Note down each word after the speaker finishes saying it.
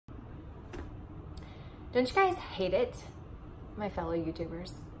Don't you guys hate it, my fellow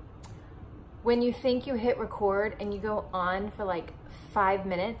YouTubers? When you think you hit record and you go on for like 5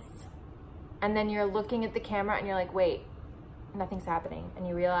 minutes and then you're looking at the camera and you're like, wait, nothing's happening. And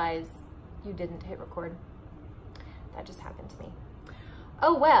you realize you didn't hit record. That just happened to me.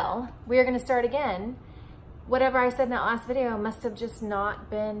 Oh well, we are gonna start again. Whatever I said in that last video must have just not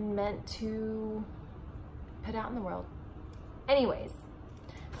been meant to put out in the world. Anyways,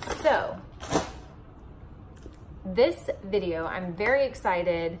 so this video I'm very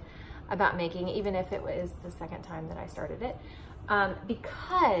excited about making, even if it was the second time that I started it.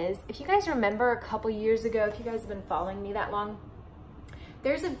 Because if you guys remember a couple years ago, if you guys have been following me that long,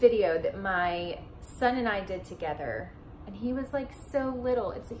 there's a video that my son and I did together, and he was like so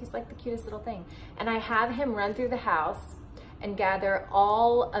little. He's like the cutest little thing. And I have him run through the house and gather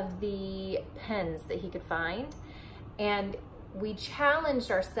all of the pens that he could find. And we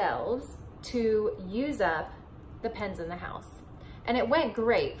challenged ourselves to use up the pens in the house. And it went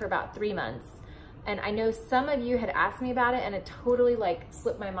great for about 3 months. And I know some of you had asked me about it, and it totally like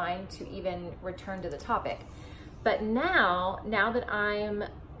slipped my mind to even return to the topic. But now that I'm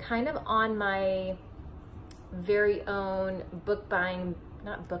kind of on my very own book buying,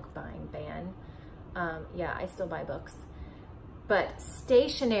 not book buying ban. Yeah, I still buy books, but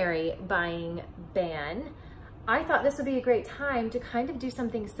stationery buying ban. I thought this would be a great time to kind of do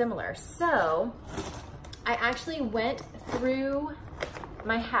something similar. So I actually went through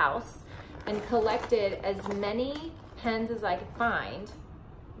my house and collected as many pens as I could find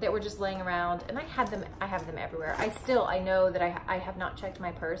that were just laying around, and I have them everywhere. I know that I have not checked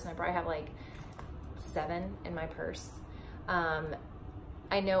my purse, and I probably have like 7 in my purse.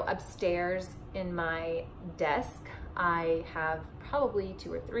 I know upstairs in my desk, I have probably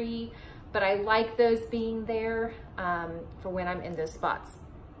 2 or 3, but I like those being there for when I'm in those spots.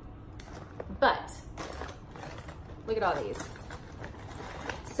 But look at all these.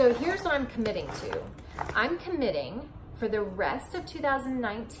 So here's what I'm committing to. I'm committing for the rest of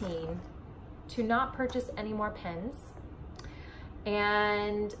 2019 to not purchase any more pens.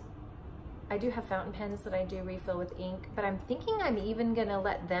 And I do have fountain pens that I do refill with ink, but I'm thinking I'm even gonna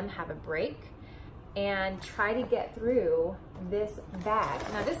let them have a break and try to get through this bag.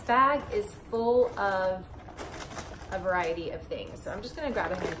 Now this bag is full of a variety of things. So I'm just gonna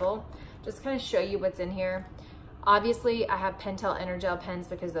grab a handful, just kind of show you what's in here. Obviously I have Pentel Energel pens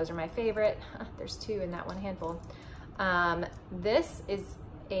because those are my favorite. There's 2 in that one handful. This is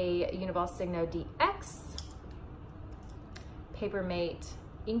a Uniball Signo DX, Papermate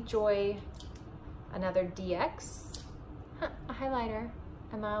Inkjoy, another DX, a highlighter,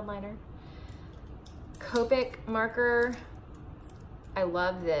 a mild liner, Copic marker. I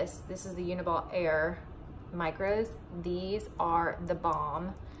love this. This is the Uniball Air Micros. These are the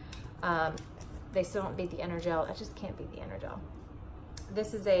bomb. They still don't beat the Energel. I just can't beat the Energel.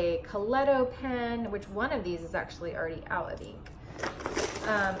 This is a Coletto pen, which one of these is actually already out of ink.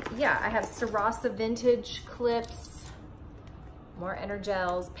 Yeah, I have Sarasa Vintage clips, more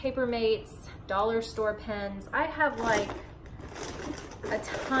Energels, Papermates, dollar store pens. I have like a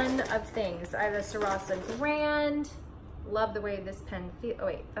ton of things. I have a Sarasa Grand. Love the way this pen feels. Oh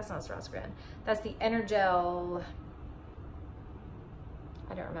wait, that's not a Sarasa Grand. That's the Energel.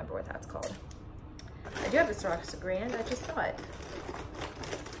 I don't remember what that's called. I do have a Sarasa Grand, I just saw it.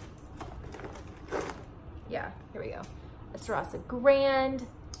 Yeah, here we go. A Sarasa Grand,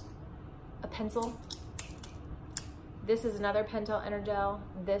 a pencil. This is another Pentel Energel.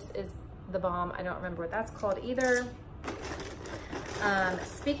 This is the bomb. I don't remember what that's called either.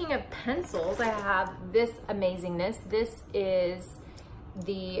 Speaking of pencils, I have this amazingness. This is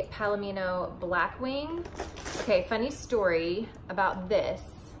the Palomino Blackwing. Okay, funny story about this.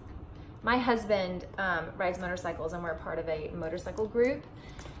 My husband rides motorcycles, and we're a part of a motorcycle group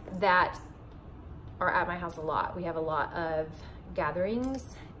that are at my house a lot. We have a lot of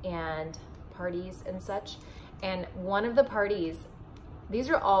gatherings and parties and such. And one of the parties, these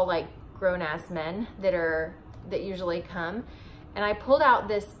are all like grown-ass men that usually come. And I pulled out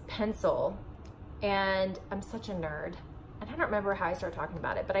this pencil, and I'm such a nerd. And I don't remember how I started talking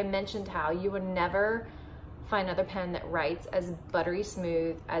about it, but I mentioned how you would never find another pen that writes as buttery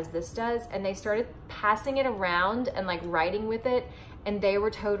smooth as this does. And they started passing it around and like writing with it, and they were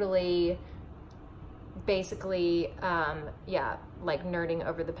totally basically yeah, like nerding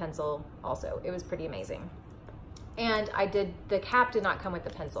over the pencil also. It was pretty amazing. And the cap did not come with the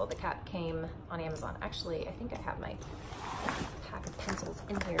pencil. The cap came on Amazon. Actually, I think I have my pack of pencils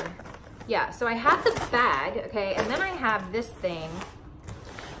in here. Yeah, so I have the bag, okay, and then I have this thing.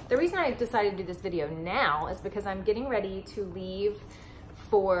 The reason I decided to do this video now is because I'm getting ready to leave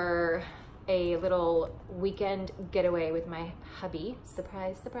for a little weekend getaway with my hubby.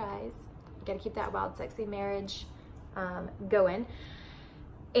 Surprise, surprise. Gotta keep that wild, sexy marriage going.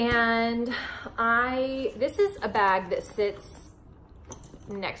 And this is a bag that sits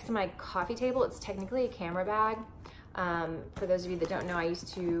next to my coffee table. It's technically a camera bag. For those of you that don't know, I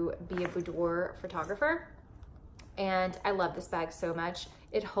used to be a boudoir photographer, and I love this bag so much.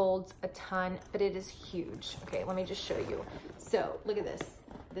 It holds a ton, but it is huge. Okay, let me just show you. So look at this.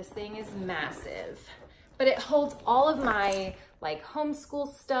 This thing is massive, but it holds all of my like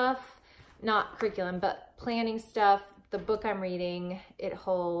homeschool stuff, not curriculum, but planning stuff, the book I'm reading. It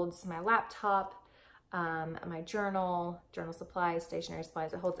holds my laptop, my journal supplies, stationery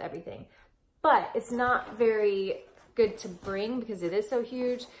supplies. It holds everything, but it's not very good to bring because it is so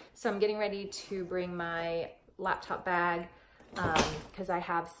huge. So I'm getting ready to bring my laptop bag because I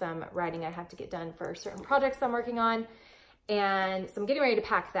have some writing I have to get done for certain projects I'm working on. And so I'm getting ready to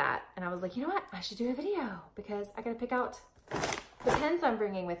pack that. And I was like, you know what? I should do a video because I gotta pick out the pens I'm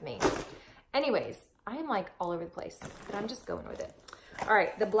bringing with me. Anyways, I am like all over the place, but I'm just going with it. All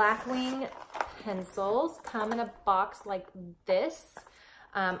right, the Blackwing pencils come in a box like this.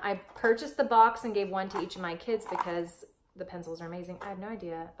 I purchased the box and gave one to each of my kids because the pencils are amazing. I have no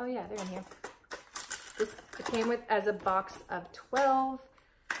idea. Oh yeah, they're in here. It came with as a box of 12.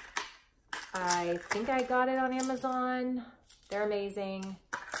 I think I got it on Amazon. They're amazing.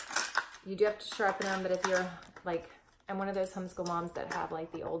 You do have to sharpen them, but if you're like, I'm one of those homeschool moms that have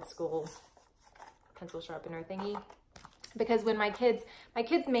like the old school pencil sharpener thingy. Because when my kids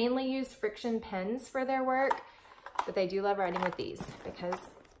mainly use friction pens for their work, but they do love writing with these because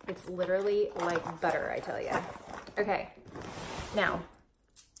it's literally like butter, I tell you. Okay, now,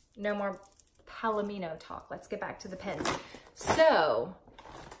 no more Palomino talk. Let's get back to the pens. So,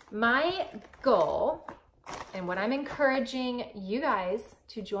 my goal, and what I'm encouraging you guys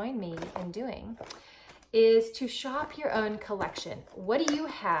to join me in doing, is to shop your own collection. What do you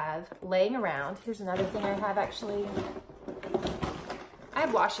have laying around? Here's another thing I have actually. I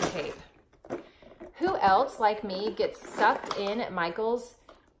have washi tape. Who else like me gets sucked in at Michael's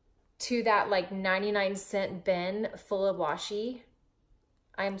to that like 99-cent bin full of washi?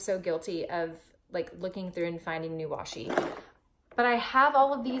 I am so guilty of like looking through and finding new washi. But I have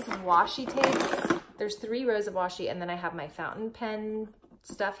all of these washi tapes. There's 3 rows of washi, and then I have my fountain pen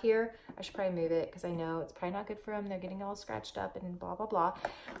stuff here. I should probably move it because I know it's probably not good for them. They're getting all scratched up and blah, blah, blah.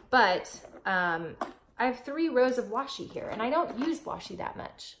 But I have 3 rows of washi here, and I don't use washi that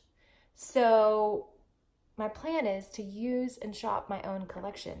much. So my plan is to use and shop my own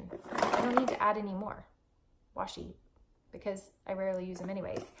collection. I don't need to add any more washi because I rarely use them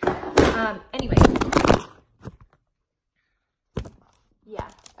anyways. Anyway. Yeah,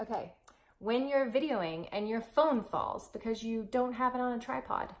 okay. When you're videoing and your phone falls because you don't have it on a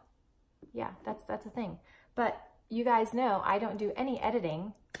tripod. Yeah, that's a thing. But you guys know I don't do any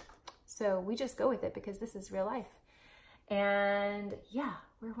editing, so we just go with it because this is real life. And yeah,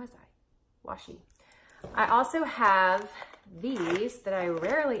 where was I? Washi. I also have these that I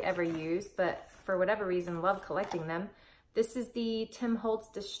rarely ever use, but for whatever reason, love collecting them. This is the Tim Holtz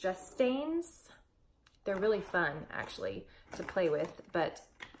Distress Stains. They're really fun, actually, to play with, but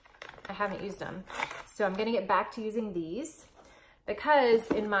I haven't used them. So I'm gonna get back to using these because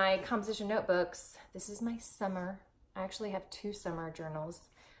in my composition notebooks, this is my summer. I actually have 2 summer journals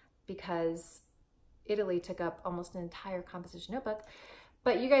because Italy took up almost an entire composition notebook.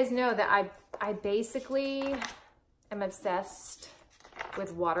 But you guys know that I basically am obsessed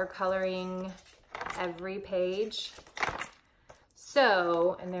with watercoloring every page.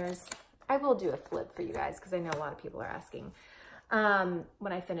 So, and I will do a flip for you guys because I know a lot of people are asking.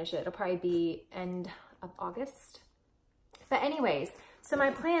 When I finish it, it'll probably be end of August. But anyways, so my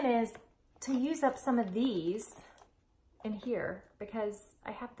plan is to use up some of these in here because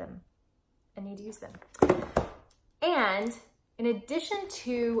I have them. I need to use them. And in addition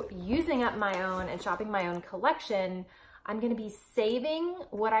to using up my own and shopping my own collection, I'm going to be saving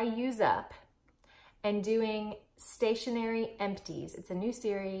what I use up and doing stationery empties. It's a new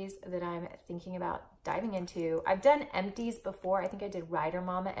series that I'm thinking about diving into. I've done empties before. I think I did Rider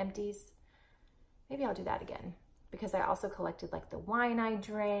Mama empties. Maybe I'll do that again because I also collected like the wine I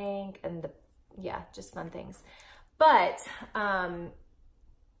drank and yeah, just fun things. But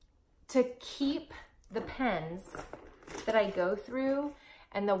to keep the pens that I go through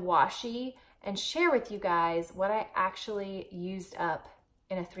and the washi and share with you guys what I actually used up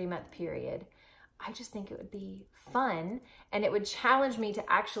in a 3-month period, I just think it would be fun and it would challenge me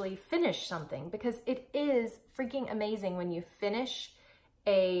to actually finish something because it is freaking amazing when you finish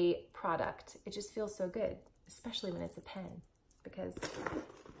a product. It just feels so good, especially when it's a pen because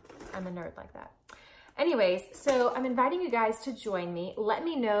I'm a nerd like that. Anyways, so I'm inviting you guys to join me. Let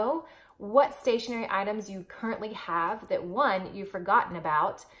me know what stationery items you currently have that, one, you've forgotten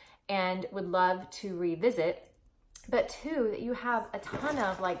about and would love to revisit, but two, that you have a ton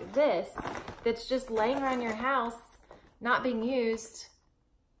of like this that's just laying around your house, not being used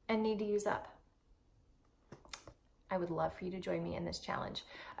and need to use up. I would love for you to join me in this challenge.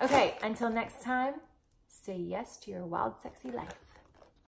 Okay, until next time, say yes to your wild, sexy life.